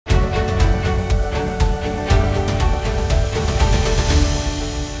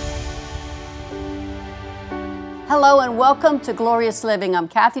Hello and welcome to Glorious Living. I'm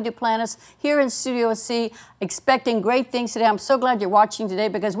Cathy Duplantis here in Studio C, expecting great things today. I'm so glad you're watching today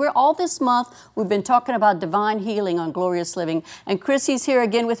because all this month we've been talking about divine healing on Glorious Living. And Chrissy's here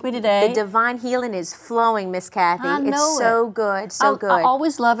again with me today. The divine healing is flowing, Miss Cathy. I know it's so good, so good. I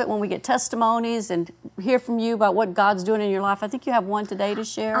always love it when we get testimonies and hear from you about what God's doing in your life. I think you have one today to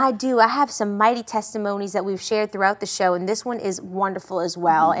share. I do. I have some mighty testimonies that we've shared throughout the show, and this one is wonderful as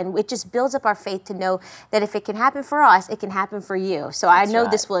well. And it just builds up our faith to know that if it can happen for us, it can happen for you. So I know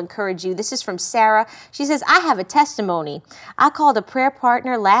this will encourage you. This is from Sarah. She says, I have a testimony. I called a prayer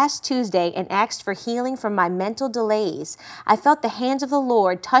partner last Tuesday and asked for healing from my mental delays. I felt the hands of the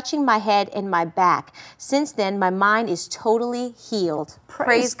Lord touching my head and my back. Since then, my mind is totally healed.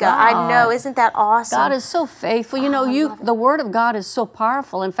 Praise God. I know. Isn't that awesome? God is so faithful. You know, the Word of God is so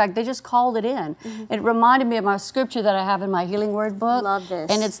powerful. In fact, they just called it in. It reminded me of my scripture that I have in my Healing Word book. Love this.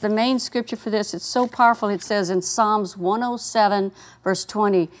 And it's the main scripture for this. It's so powerful. It says in Psalms 107, verse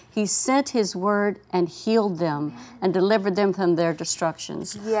 20, He sent His word and healed them and delivered them from their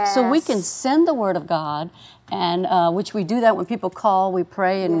destructions. Yes. So we can send the Word of God, and which we do that when people call, we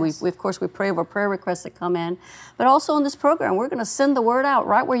pray, and we of course we pray over prayer requests that come in. But also in this program, we're going to send the word out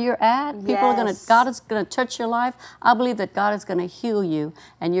right where you're at. People are going to, God is going to touch your life. I believe that God is going to heal you,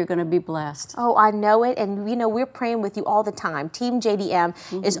 and you're going to be blessed. Oh, I know it, and you know we're praying with you all the time. Team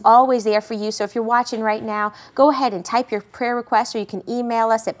JDM is always there for you. So if you're watching right now, go ahead and type your prayer request, or you can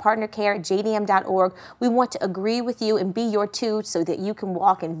email us at partnercare@jdm.org. We want to agree with you and be your too, so that you can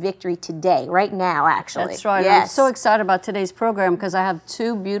walk in victory today, right now, actually. That's right. Yes. I'm so excited about today's program because I have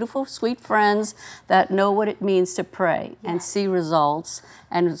two beautiful, sweet friends that know what it means to pray and see results.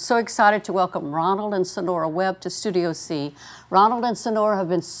 And so excited to welcome Ronald and Sonora Webb to Studio C. Ronald and Sonora have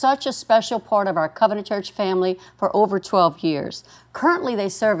been such a special part of our Covenant Church family for over 12 years. Currently, they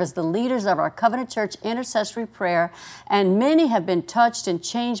serve as the leaders of our Covenant Church intercessory prayer, and many have been touched and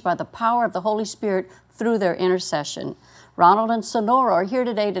changed by the power of the Holy Spirit through their intercession. Ronald and Sonora are here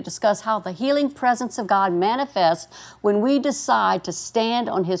today to discuss how the healing presence of God manifests when we decide to stand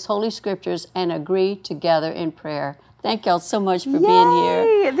on His Holy Scriptures and agree together in prayer. Thank y'all so much for being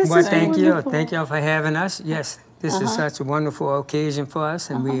here. This Well, is thank wonderful. you. Thank y'all for having us. Yes, this is such a wonderful occasion for us,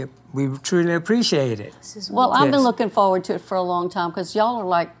 and we truly appreciate it. Well, I've been Yes. looking forward to it for a long time because y'all are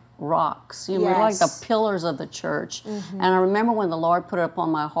like rocks. You're like the pillars of the church. And I remember when the Lord put it upon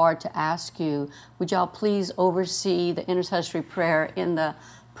my heart to ask you, would y'all please oversee the intercessory prayer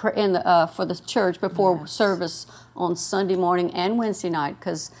for the church before service on Sunday morning and Wednesday night?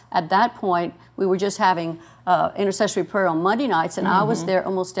 Because at that point we were just having intercessory prayer on Monday nights, and I was there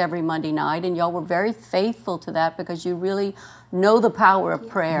almost every Monday night, and y'all were very faithful to that because you really know the power of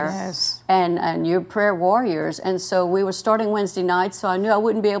prayer. And you're prayer warriors. And so we were starting Wednesday nights, so I knew I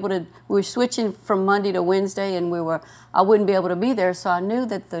wouldn't be able to, we were switching from Monday to Wednesday, and I wouldn't be able to be there, so I knew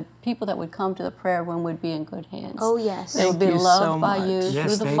that the people that would come to the prayer room would be in good hands. Oh, yes. They would be Thank you loved so by much. you Yes,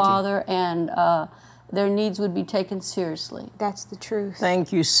 through the thank you. Father, and their needs would be taken seriously. That's the truth.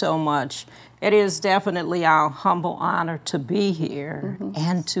 Thank you so much. It is definitely our humble honor to be here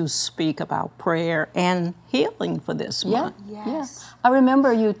and to speak about prayer and healing for this month. Yes. I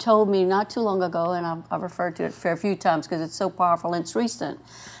remember you told me not too long ago, and I've referred to it a fair few times because it's so powerful and it's recent.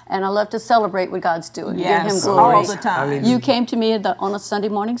 And I love to celebrate what God's doing. Give Him Yes, glory. all the time. Hallelujah. You came to me on a Sunday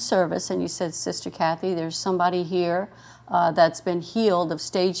morning service and you said, Sister Cathy, there's somebody here that's been healed of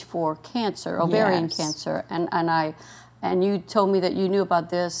stage 4 cancer, ovarian Yes. cancer. And you told me that you knew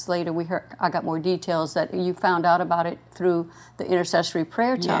about this. Later I got more details that you found out about it through the intercessory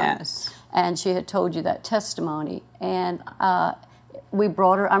prayer time. Yes. And she had told you that testimony. And we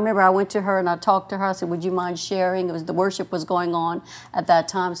brought her. I remember I went to her and I talked to her. I said, would you mind sharing? The worship was going on at that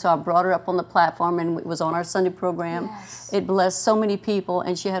time. So I brought her up on the platform, and it was on our Sunday program. Yes. It blessed so many people,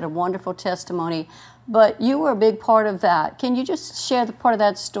 and she had a wonderful testimony. But you were a big part of that. Can you just share the part of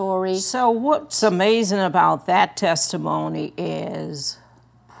that story? So what's amazing about that testimony is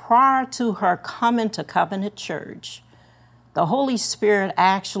prior to her coming to Covenant Church, the Holy Spirit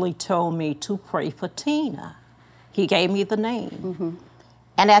actually told me to pray for Tina. He gave me the name.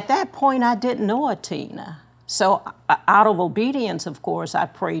 And at that point, I didn't know a Tina. So out of obedience, of course, I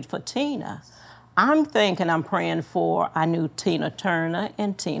prayed for Tina. I'm thinking I'm praying for, I knew Tina Turner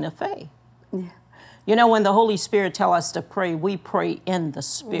and Tina Fey. You know, when the Holy Spirit tells us to pray, we pray in the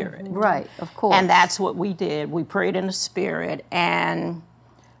Spirit. Right, of course. And that's what we did. We prayed in the Spirit. And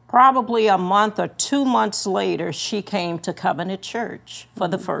probably a month or 2 months later, she came to Covenant Church for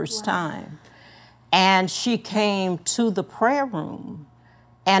the first time. And she came to the prayer room.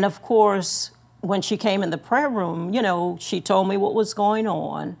 And of course, when she came in the prayer room, you know, she told me what was going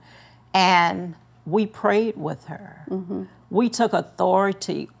on. And we prayed with her. We took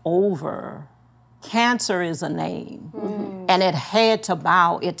authority over. Cancer is a name, and it had to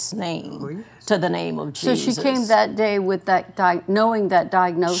bow its name to the name of Jesus. So she came that day with that, knowing that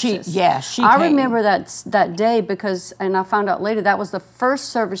diagnosis. She I came. remember that day because, and I found out later, that was the first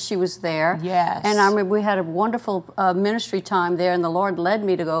service she was there. Yes. And I remember we had a wonderful ministry time there, and the Lord led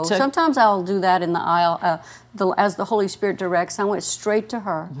me to go. Sometimes I'll do that in the aisle, as the Holy Spirit directs. I went straight to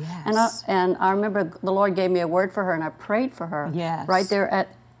her. Yes. And I remember the Lord gave me a word for her, and I prayed for her. Yes. Right there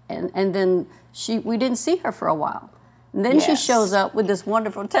and then we didn't see her for a while. And then she shows up with this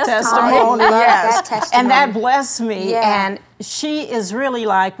wonderful testimony. That testimony. And that blessed me. Yeah. And she is really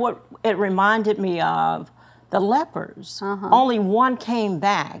like what it reminded me of, the lepers. Only one came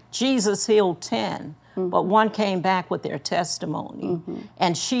back. Jesus healed 10, but one came back with their testimony.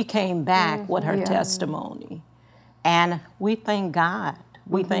 And she came back with her testimony. And we thank God.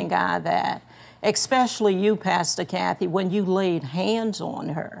 We thank God that, especially you, Pastor Cathy, when you laid hands on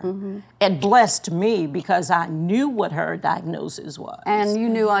her, it blessed me because I knew what her diagnosis was. And you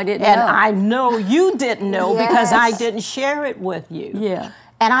knew I didn't And know. I know you didn't know because I didn't share it with you. Yeah.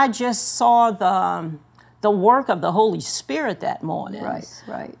 And I just saw the work of the Holy Spirit that morning.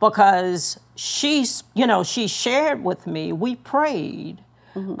 Right. Because she shared with me, we prayed,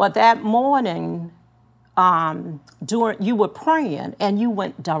 but that morning, you were praying and you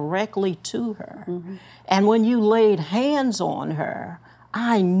went directly to her. And when you laid hands on her,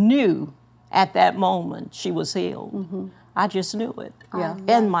 I knew at that moment she was healed. I just knew it.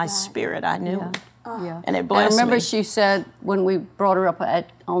 In my spirit, I knew it. And it blessed I remember me. she said when we brought her up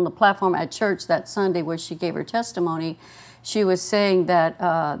on the platform at church that Sunday where she gave her testimony, she was saying that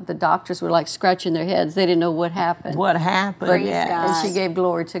the doctors were like scratching their heads. They didn't know what happened. What happened, Praise yes. God. And she gave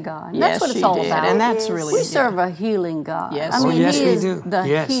glory to God. And Yes, that's what it's she all did. about. And that's really we serve a healing God. Yes. I Oh, mean, yes, He we is do. the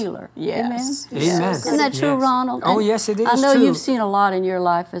Yes. healer. Yes. Amen. Amen. Isn't that true, Yes. Ronald? Oh, And yes, it is I know true. you've seen a lot in your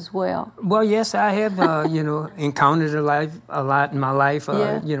life as well. Well, yes, I have, encountered a lot in my life,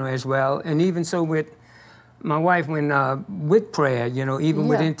 as well. And even so with my wife, when with prayer, even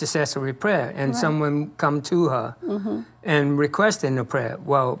with intercessory prayer, and someone come to her and requesting the prayer,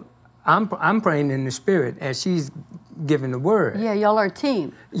 well, I'm praying in the Spirit as she's giving the word. Yeah, y'all are a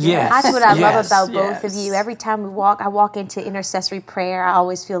team. Yes. That's what I love Yes. about both of Yes. you. Every time I walk into intercessory prayer, I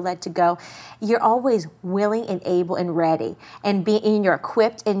always feel led to go. You're always willing and able and ready, and you're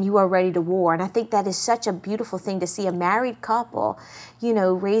equipped and you are ready to war. And I think that is such a beautiful thing to see a married couple,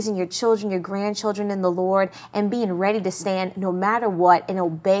 raising your children, your grandchildren in the Lord, and being ready to stand no matter what and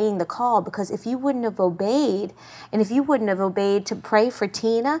obeying the call. Because if you wouldn't have obeyed, and if you wouldn't have obeyed to pray for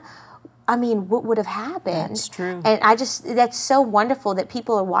Tina, I mean, what would have happened? That's true. And that's so wonderful that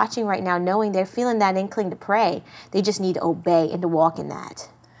people are watching right now knowing they're feeling that inkling to pray. They just need to obey and to walk in that.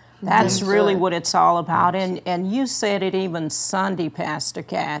 That's really what it's all about. And you said it even Sunday, Pastor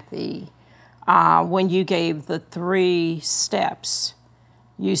Cathy, when you gave the 3 steps.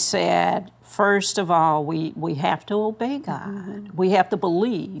 You said, first of all, we have to obey God. We have to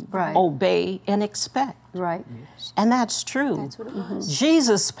believe, obey, and expect. Right. And that's true. That's what it was.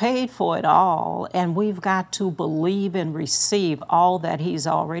 Jesus paid for it all, and we've got to believe and receive all that He's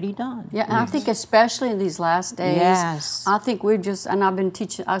already done. Yeah, and I think especially in these last days, Yes. I think and I've been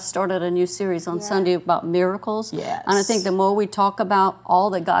teaching, I started a new series on Sunday about miracles. Yes. And I think the more we talk about all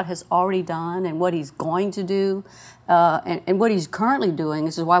that God has already done and what He's going to do, and what He's currently doing,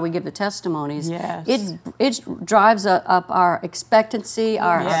 this is why we give the testimonies. Yes. It drives up our expectancy,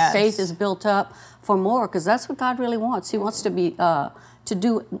 our Yes. faith is built up for more, because that's what God really wants. He wants to be to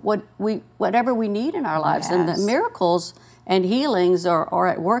do whatever we need in our lives, and the Yes. miracles and healings are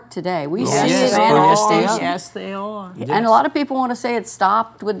at work today. We see yes. it Oh, in yes, our they are. station. Yes, they are. And a lot of people want to say it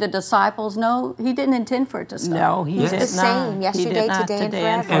stopped with the disciples. No, He didn't intend for it to stop. No, He Yes. did It's the not. same He yesterday, did not today, and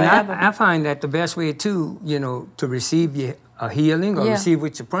And forever. I find that the best way too, to receive a healing or Yeah. receive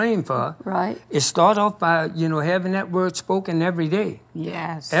what you're praying for, Right. is start off by, having that word spoken every day.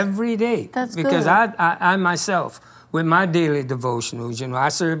 Yes. Every day. That's because good. I myself, with my daily devotionals, I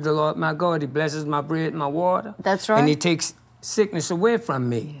serve the Lord my God. He blesses my bread and my water. That's right. And He takes sickness away from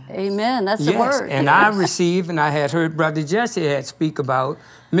me. Amen. That's the Yes, word. and I receive, and I had heard Brother Jesse had speak about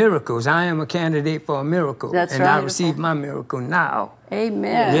miracles. I am a candidate for a miracle. That's and I right. receive my miracle now.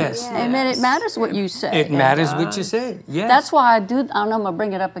 Amen. Yes. Amen. It matters what you say. It matters what you say. Yes. That's why I know I'm going to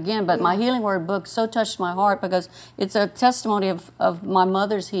bring it up again, but my Healing Word book so touched my heart because it's a testimony of my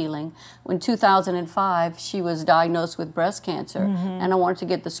mother's healing. In 2005, she was diagnosed with breast cancer, and I wanted to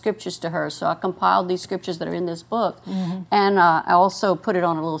get the scriptures to her, so I compiled these scriptures that are in this book, and I also put it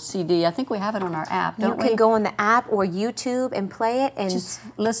on a little CD. I think we have it on our app, don't we? You can go on the app or YouTube and play it and just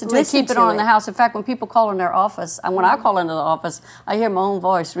listen to it. Keep it on in the house. In fact, when people call in their office, and when I call into the office, I hear my own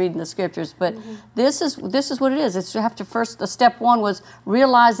voice reading the scriptures. But this is what it is. It's you have to first. The step one was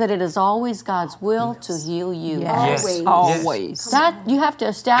realize that it is always God's will to heal you. Yes. Always. That you have to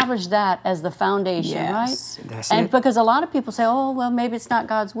establish that as the foundation, right? That's and it. because a lot of people say, "Oh, well, maybe it's not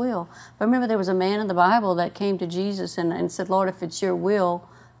God's will." But remember, there was a man in the Bible that came to Jesus and said, "Lord, if it's your will,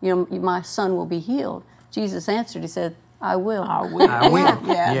 my son will be healed." Jesus answered. He said, I will. I will.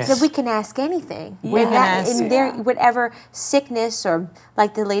 Yes. So we can ask anything. We can ask, in there, whatever sickness or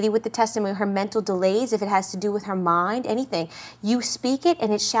like the lady with the testimony, her mental delays, if it has to do with her mind, anything, you speak it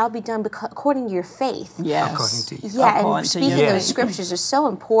and it shall be done according to your faith. Yes. According to you. Yeah, According and to speaking your those scriptures is so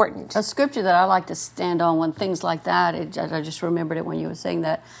important. A scripture that I like to stand on when things like that, I just remembered it when you were saying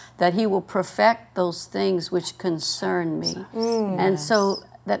that he will perfect those things which concern me. And so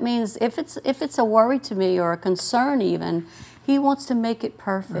that means if it's a worry to me or a concern even, he wants to make it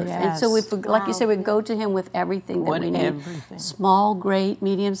perfect. And so like you said, we go to him with everything that we need. Small, great,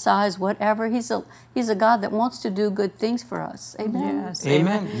 medium size, whatever. He's a God that wants to do good things for us. Amen. Yes.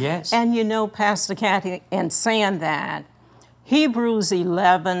 Amen. Yes. And Pastor Cathy, in saying that, Hebrews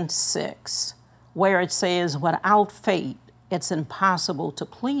 11:6, where it says, without faith, it's impossible to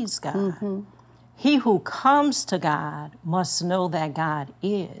please God. He who comes to God must know that God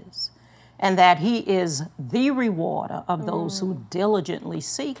is, and that he is the rewarder of those who diligently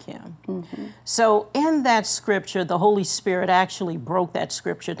seek him. So in that scripture, the Holy Spirit actually broke that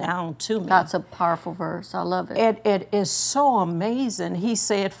scripture down to me. That's a powerful verse. I love it. It is so amazing. He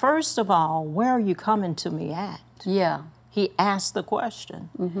said, first of all, where are you coming to me at? Yeah. He asked the question.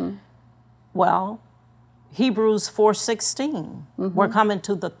 Well, Hebrews 4:16, we're coming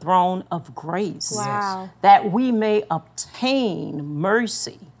to the throne of grace, that we may obtain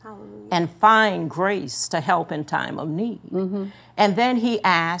mercy and find grace to help in time of need. And then he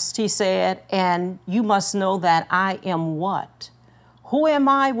said, and you must know that I am what? Who am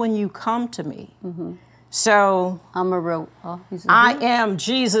I when you come to me? So I am,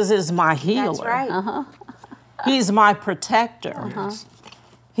 Jesus is my healer. That's right. He's my protector.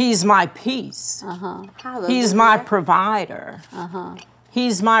 He's my peace. He's my provider.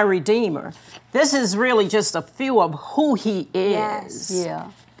 He's my redeemer. This is really just a few of who he is. Yeah.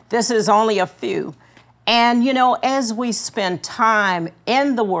 This is only a few. And, as we spend time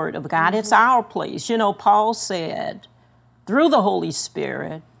in the Word of God, it's our place. Paul said, through the Holy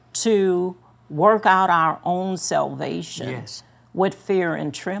Spirit, to work out our own salvation with fear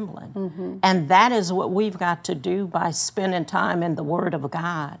and trembling. And that is what we've got to do by spending time in the Word of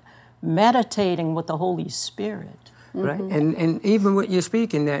God, meditating with the Holy Spirit. Right. And even what you're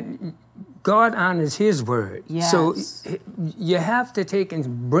speaking, that God honors his word. So you have to take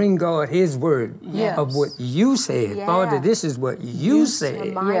and bring God his word of what you said. Father, this is what you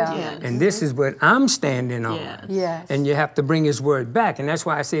said. And this is what I'm standing on. And you have to bring his word back. And that's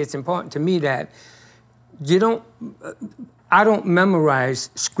why I say it's important to me that I don't memorize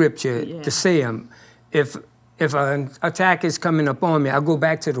scripture to say them. If an attack is coming upon me, I go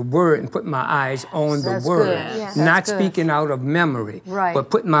back to the word and put my eyes on the word. Not speaking out of memory, but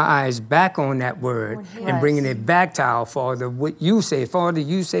putting my eyes back on that word and bringing it back to our Father. What you say, Father,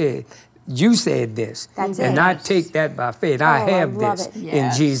 you said this. And I take that by faith. I have this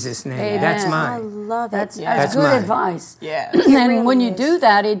in Jesus' name. Amen. That's mine. I love it. That's good mine. advice. It And really when you is. do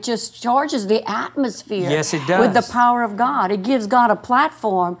that, it just charges the atmosphere Yes, it does. with the power of God. It gives God a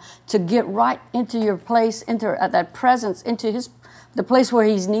platform to get right into your place, into that presence, into the place where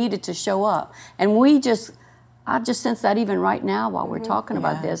he's needed to show up. And I just sense that even right now while we're talking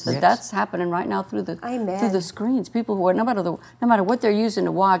about this, that's happening right now through the screens. People who are no matter what they're using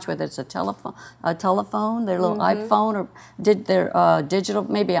to watch, whether it's a telephone, their little iPhone, or their digital,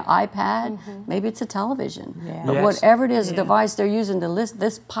 maybe an iPad, maybe it's a television. But whatever it is, a device they're using to listen,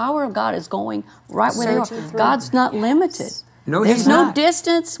 this power of God is going right where they are. God's not limited. No, There's he's no not.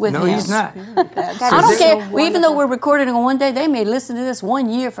 distance with him. No, he's not. I don't care. Even though we're recording it on one day, they may listen to this 1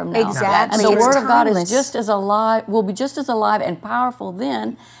 year from now. Exactly. And the It's Word of God is timeless. will be just as alive and powerful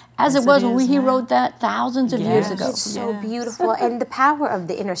then as it was when he wrote that thousands of years ago. It's so beautiful. And the power of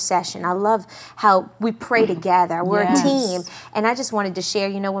the intercession. I love how we pray together. We're a team. And I just wanted to share,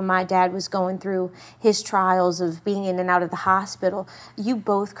 you know, when my dad was going through his trials of being in and out of the hospital, you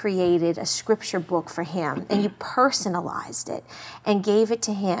both created a scripture book for him and you personalized it and gave it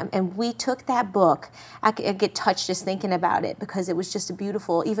to him. And we took that book. I get touched just thinking about it because it was just a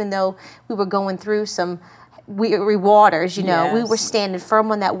beautiful, even though we were going through some weary waters, you know, we were standing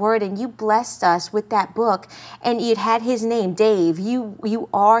firm on that word, and you blessed us with that book, and it had his name, Dave. You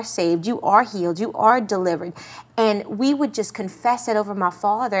are saved, you are healed, you are delivered. And we would just confess it over my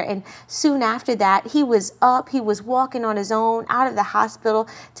father, and soon after that, he was up, he was walking on his own, out of the hospital.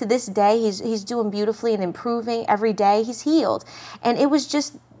 To this day, he's doing beautifully and improving every day. He's healed. And it was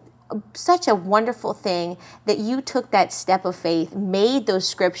just such a wonderful thing that you took that step of faith, made those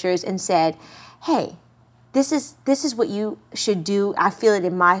scriptures, and said, hey, this is what you should do. I feel it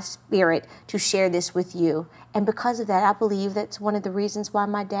in my spirit to share this with you. And because of that, I believe that's one of the reasons why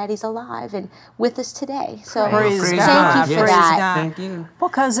my daddy's alive and with us today. So Praise thank God. you for Praise that. God. Thank you.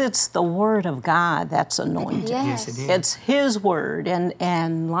 Because it's the word of God that's anointed. Yes. Yes, it is. It's his word.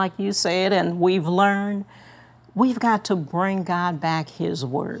 And like you said, and we've learned, we've got to bring God back his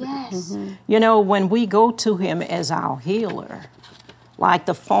word. Yes. You know, when we go to him as our healer, like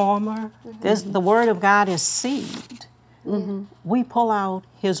the farmer, the word of God is seed. We pull out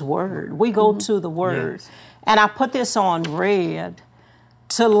his word. We go to the word. Yes. And I put this on red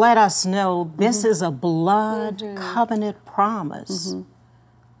to let us know this is a blood covenant promise.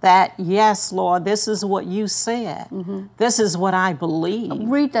 That, yes, Lord, this is what you said. This is what I believe.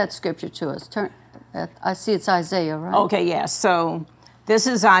 Read that scripture to us. I see it's Isaiah, right? Okay, yeah. So this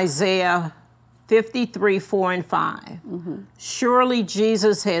is Isaiah 53, 4 and 5. Surely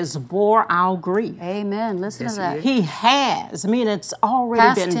Jesus has bore our grief. Amen. Listen to that. He has. I mean, it's already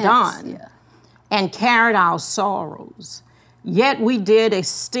Past been tense, done. yeah. And carried our sorrows. Yet we did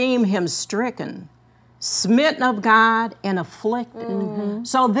esteem him stricken, smitten of God, and afflicted.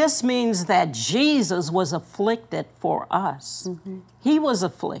 So this means that Jesus was afflicted for us. He was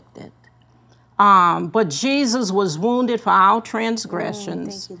afflicted. But Jesus was wounded for our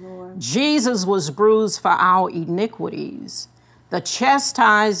transgressions. Thank you, Lord. Jesus was bruised for our iniquities. The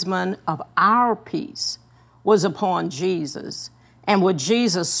chastisement of our peace was upon Jesus. And with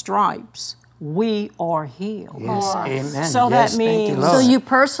Jesus' stripes, we are healed. Yes, amen. So yes, that thank you, means- Lord. So you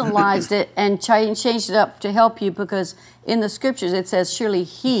personalized it and changed it up to help you because in the scriptures it says surely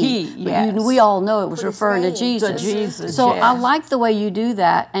he. He, But yes. we all know it was Put his referring to name. Jesus. To Jesus, So yes. I like the way you do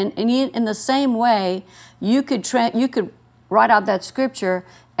that. And in the same way, you could write out that scripture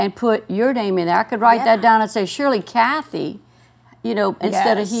and put your name in there. I could write that down and say surely Cathy, you know,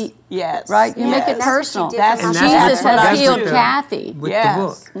 instead of he. Yes. Right? You make it That's what you personal. did for my And Jesus that's has healed what the- Cathy. with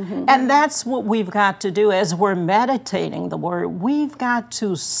Yes. the book. And that's what we've got to do as we're meditating the word. We've got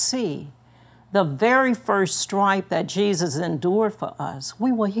to see the very first stripe that Jesus endured for us.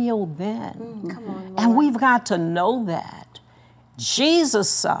 We were healed then. Come on, And we've got to know that. Jesus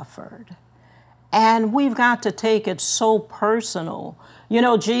suffered. And we've got to take it so personal. You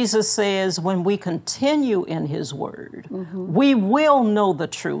know, Jesus says when we continue in his word, we will know the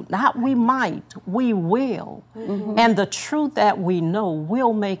truth. Not we might, we will. And the truth that we know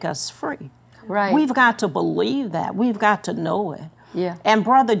will make us free. Right. We've got to believe that. We've got to know it. Yeah. And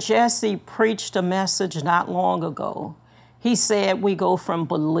Brother Jesse preached a message not long ago. He said we go from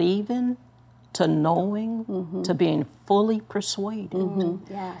believing to knowing to being fully persuaded.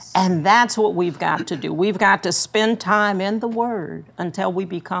 Yes. And that's what we've got to do. We've got to spend time in the Word until we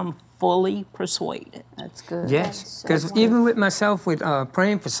become fully persuaded. That's good. Yes, because even with myself, with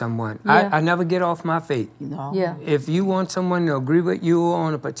praying for someone, I never get off my faith. Yeah. If you want someone to agree with you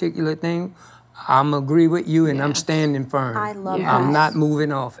on a particular thing, I'm agree with you and I'm standing firm. I love I'm that. not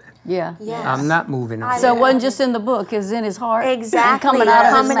moving off it. Yeah. Yes. I'm not moving off So it. it wasn't just in the book, it's in his heart. and Exactly. coming out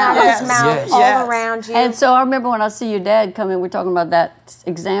of his mouth. of his mouth, Yes. all Yes. around you. And so I remember when I see your dad come in, we're talking about that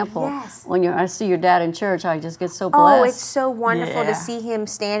example. Yes. When I see your dad in church, I just get so blessed. Oh, it's so wonderful Yeah. to see him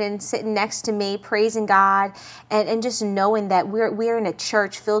standing, sitting next to me, praising God, and just knowing that we're in a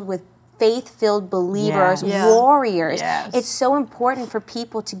church filled with faith-filled believers, Yes. Yeah. warriors. Yes. It's so important for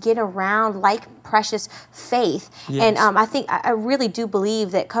people to get around like precious faith. Yes. And I really do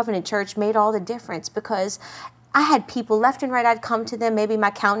believe that Covenant Church made all the difference because I had people left and right. I'd come to them. Maybe my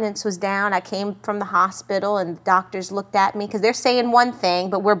countenance was down. I came from the hospital and the doctors looked at me because they're saying one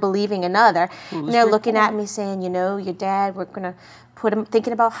thing, but we're believing another. And they're looking at me saying, you know, your dad, we're going to put him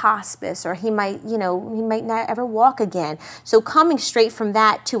thinking about hospice, or he might not ever walk again. So coming straight from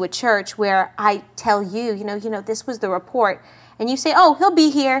that to a church where I tell you, this was the report, and you say, oh, he'll be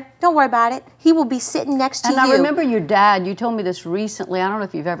here, don't worry about it. He will be sitting next to you. And I remember your dad, you told me this recently, I don't know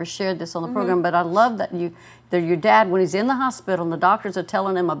if you've ever shared this on the program, but I love that your dad, when he's in the hospital and the doctors are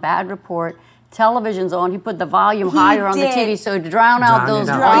telling him a bad report, television's on, he put the volume higher on the TV so to drown out those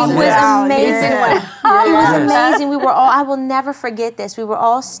voices. It was amazing. Yeah. It was amazing. We were all, I will never forget this. We were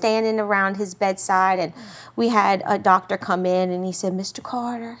all standing around his bedside, and we had a doctor come in, and he said, Mr.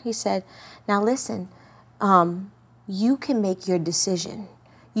 Carter, he said, now listen, you can make your decision.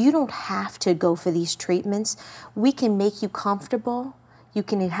 You don't have to go for these treatments. We can make you comfortable. You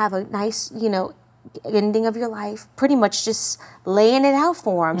can have a nice, ending of your life, pretty much just laying it out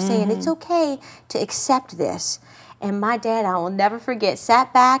for him, saying it's okay to accept this. And my dad, I will never forget,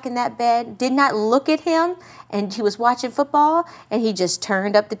 sat back in that bed, did not look at him, and he was watching football, and he just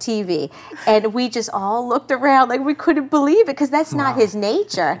turned up the TV. And we just all looked around like we couldn't believe it, because that's not his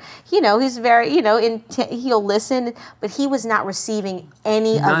nature. He's very, he'll listen, but he was not receiving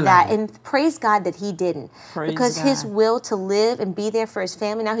any of that. And praise God that he didn't. Because his will to live and be there for his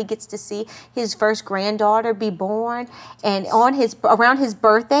family, now he gets to see his first granddaughter be born, and around his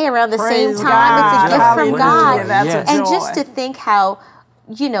birthday, around the same time, it's a gift from God. And just to think how,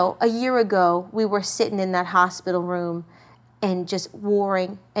 a year ago, we were sitting in that hospital room and just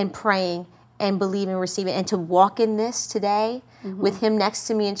warring and praying and believing, receiving, and to walk in this today with him next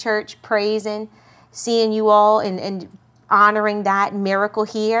to me in church, praising, seeing you all and honoring that miracle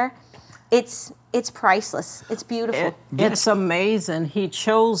here, it's priceless. It's beautiful. It's amazing. He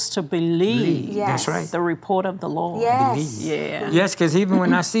chose to believe. Yes. That's right. The report of the Lord. Yes. Believe. Yeah. Yes, because even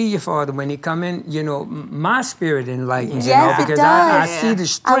when I see you, Father, when he come in, my spirit enlightens, Yes, because it does. I see the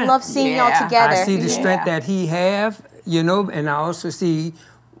strength. I love seeing y'all together. I see the strength that he have, and I also see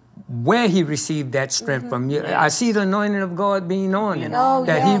where he received that strength from. I see the anointing of God being on him,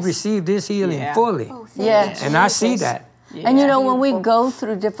 that he received this healing fully. Oh, Yes. And I see that. Yeah. And when we go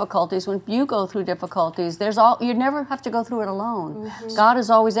through difficulties, when you go through difficulties, you never have to go through it alone. God is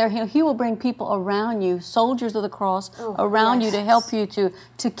always there. He will bring people around you, soldiers of the cross, around you to help you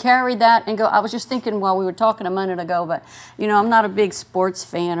to carry that and go. I was just thinking while we were talking a minute ago, but I'm not a big sports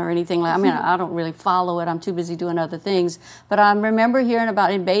fan or anything like. I mean, I don't really follow it. I'm too busy doing other things. But I remember hearing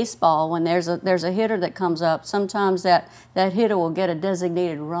about in baseball when there's a hitter that comes up. Sometimes that hitter will get a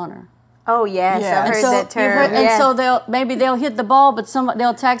designated runner. Oh yes, I heard that term. And so they'll hit the ball, but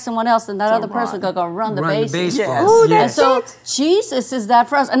they'll tag someone else, and that other person will go run the bases. Yes. Ooh, that's And so Jesus is that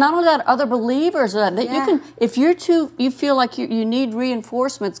for us, and not only that, other believers are that you can. If you feel like you need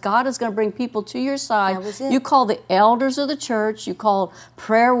reinforcements, God is going to bring people to your side. That was it. You call the elders of the church. You call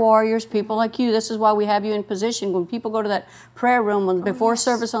prayer warriors, people like you. This is why we have you in position when people go to that prayer room before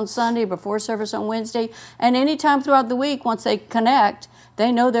service on Sunday, before service on Wednesday, and anytime throughout the week. Once they connect,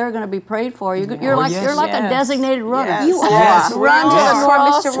 they know they're going to be prayed for. You're like a designated runner. Yes. You are. Yes. Run to the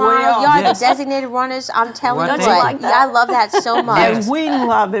cross, Mr. Ron. Y'all Yes. the designated runners. I'm telling you Don't what. you like that? I love that so much. And we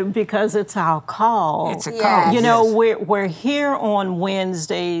love it because it's our call. It's a Yes. call. We're here on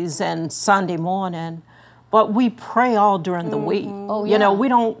Wednesdays and Sunday morning, but we pray all during the week. Oh, yeah.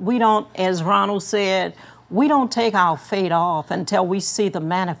 We don't, as Ronald said, we don't take our faith off until we see the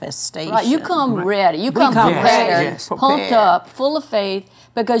manifestation. Right, you come ready. You come come prepared, yes. pumped up, full of faith,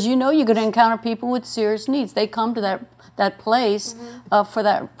 because you're going to encounter people with serious needs. They come to that place for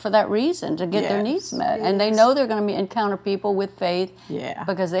that reason, to get their needs met, and they know they're going to encounter people with faith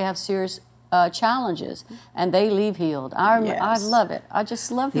because they have serious challenges, and they leave healed. I love it. I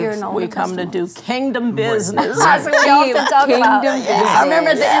just love hearing all We the come to do testimonies. kingdom business. That's what we often talk about. Kingdom I remember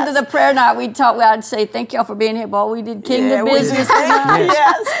at the end of the prayer night, I'd say, thank y'all for being here, boy. We did kingdom business tonight.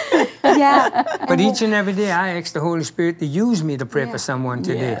 Yes. Yeah. But each and every day, I ask the Holy Spirit to use me to pray for someone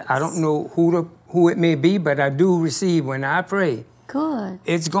today. Yes. I don't know who it may be, but I do receive when I pray. Good.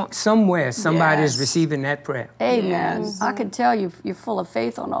 It's going somewhere. Somebody is Yes. receiving that prayer. Amen. I can tell you're full of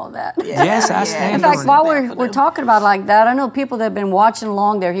faith on all that. Yes, I stand In fact, on while it. we're talking about like that, I know people that have been watching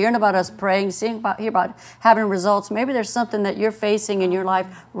along, they're hearing about us praying, hear about having results. Maybe there's something that you're facing in your life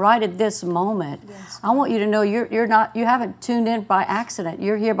right at this moment. Yes. I want you to know you haven't tuned in by accident.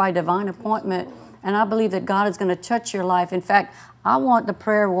 You're here by divine appointment, and I believe that God is going to touch your life. In fact, I want the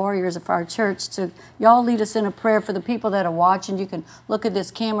prayer warriors of our church y'all lead us in a prayer for the people that are watching. You can look at this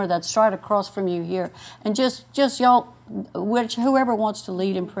camera that's right across from you here. And just y'all, whoever wants to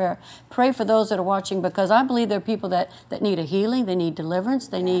lead in prayer, pray for those that are watching, because I believe there are people that need a healing, they need deliverance,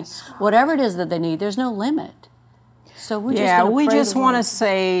 they need whatever it is that they need. There's no limit. So we just we just want to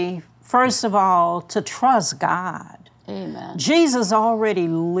say, first of all, to trust God. Amen. Jesus already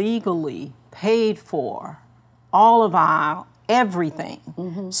legally paid for all of our everything.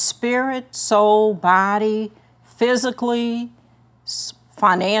 Spirit, soul, body, physically,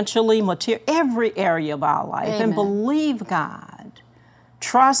 financially, material, every area of our life. Amen. And believe God.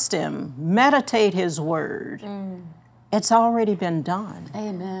 Trust Him. Meditate His word. It's already been done.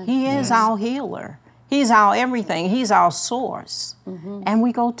 Amen. He is our healer. He's our everything. He's our source. And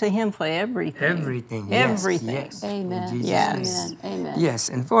we go to Him for everything. Everything. Yes, Everything. yes. Amen. In Jesus' Yes. name. Amen. Amen. Yes,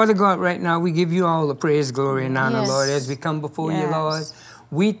 and Father God, right now we give you all the praise, glory, and honor, Yes. Lord, as we come before you, Yes. Lord.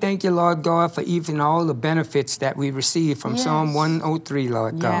 We thank you, Lord God, for even all the benefits that we receive from Yes. Psalm 103,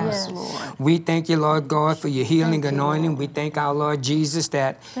 Lord God. Yes, Yes. Lord. We thank you, Lord God, for your healing Thank you, anointing. Lord. We thank our Lord Jesus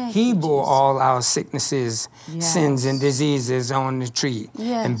that Thank He you, bore Jesus. all our sicknesses, sins, and Yes. diseases on the tree.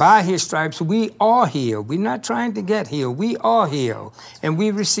 Yes. And by His stripes, we are healed. We're not trying to get healed. We are healed, and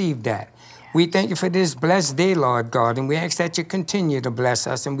we receive that. We thank you for this blessed day, Lord God, and we ask that you continue to bless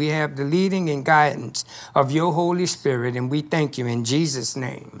us, and we have the leading and guidance of your Holy Spirit, and we thank you in Jesus'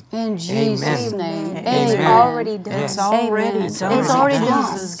 name. In Jesus' Amen. name. It's Amen. already done. Yes. It's already Amen. done. It's already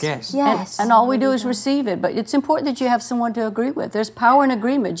done. Yes. Yes. And all we do is receive it. But it's important that you have someone to agree with. There's power in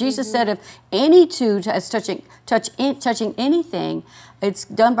agreement. Jesus said if any two is touching anything, it's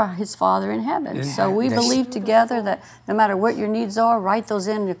done by His Father in heaven. So we That's- believe together that no matter what your needs are, write those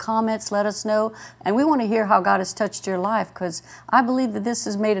in the comments, let us know. And we want to hear how God has touched your life, because I believe that this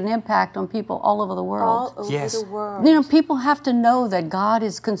has made an impact on people all over the world. All over Yes. the world. You know, people have to know that God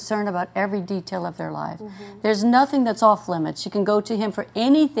is concerned about every detail of their life. There's nothing that's off limits. You can go to Him for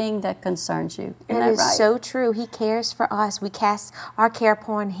anything that concerns you. Isn't That that is right? so true. He cares for us. We cast our care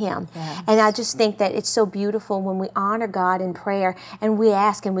upon Him. And I just think that it's so beautiful when we honor God in prayer and we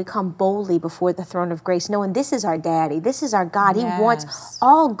ask and we come boldly before the throne of grace, knowing this is our daddy. This is our God. He wants Yes.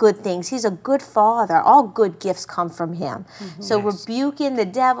 all good things. He's a good Father. All good gifts come from Him. So rebuking the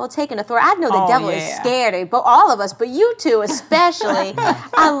devil, taking authority. I know the Oh, devil is yeah. scared of but all of us, but you two especially.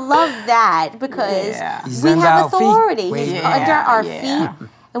 I love that because Yeah. He's we under have our feet. authority. Wait. He's Yeah, under our yeah. feet.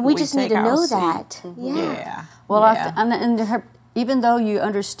 And we just need take to our know seat. that. Yeah. Well, Yeah. even though you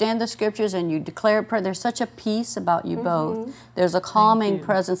understand the scriptures and you declare prayer, there's such a peace about you both. There's a calming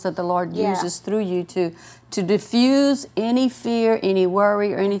presence that the Lord Yeah. uses through you to diffuse any fear, any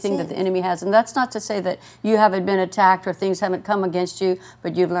worry, or anything that the enemy has. And that's not to say that you haven't been attacked or things haven't come against you,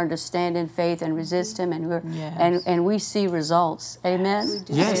 but you've learned to stand in faith and resist Him, and and we see results. Amen.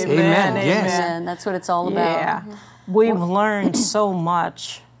 Yes. Amen. Amen. Yes. Amen. That's what it's all about. Yeah. We've learned so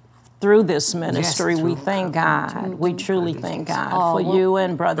much through this ministry. Yes, we through thank God. We truly thank God Oh, for well, you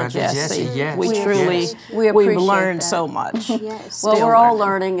and Brother Brother Jesse. Jesse, yes, We yes. truly, We we've appreciate learned that. so much. Yes. Well, Still we're all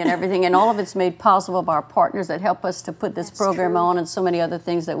learning. learning and everything, and all of it's made possible by our partners that help us to put this program on and so many other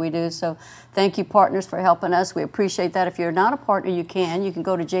things that we do. So thank you, partners, for helping us. We appreciate that. If you're not a partner, you can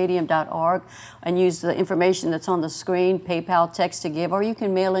go to jdm.org and use the information that's on the screen, PayPal, text to give, or you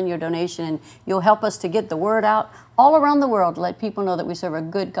can mail in your donation, and you'll help us to get the word out all around the world, to let people know that we serve a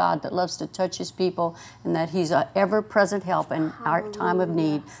good God that loves to touch His people and that He's an ever-present help in our time of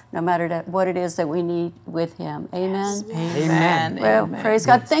need, no matter what it is that we need with Him. Amen. Amen. Well, Amen. praise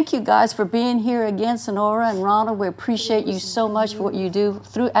God. Thank you guys for being here again, Sonora and Ronald. We appreciate you so much for what you do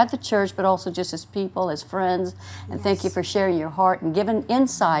at the church, but also just as people, as friends. And thank you for sharing your heart and giving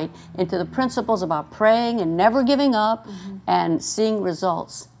insight into the principles about praying and never giving up and seeing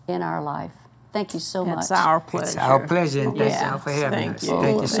results in our life. Thank you so much. It's our pleasure. It's our pleasure, and thank Yeah. y'all for having Thank us. you.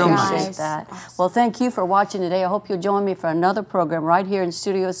 Thank you so Thank much. you. Appreciate that. Well, thank you for watching today. I hope you'll join me for another program right here in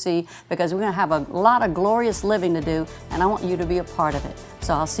Studio C, because we're going to have a lot of glorious living to do, and I want you to be a part of it.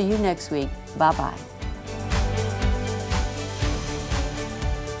 So I'll see you next week. Bye-bye.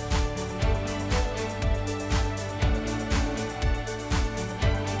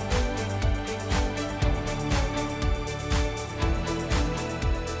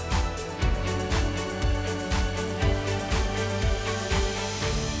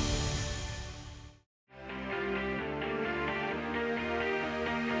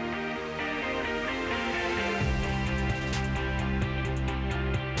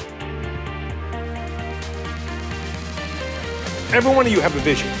 Every one of you have a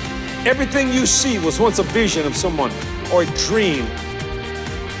vision. Everything you see was once a vision of someone or a dream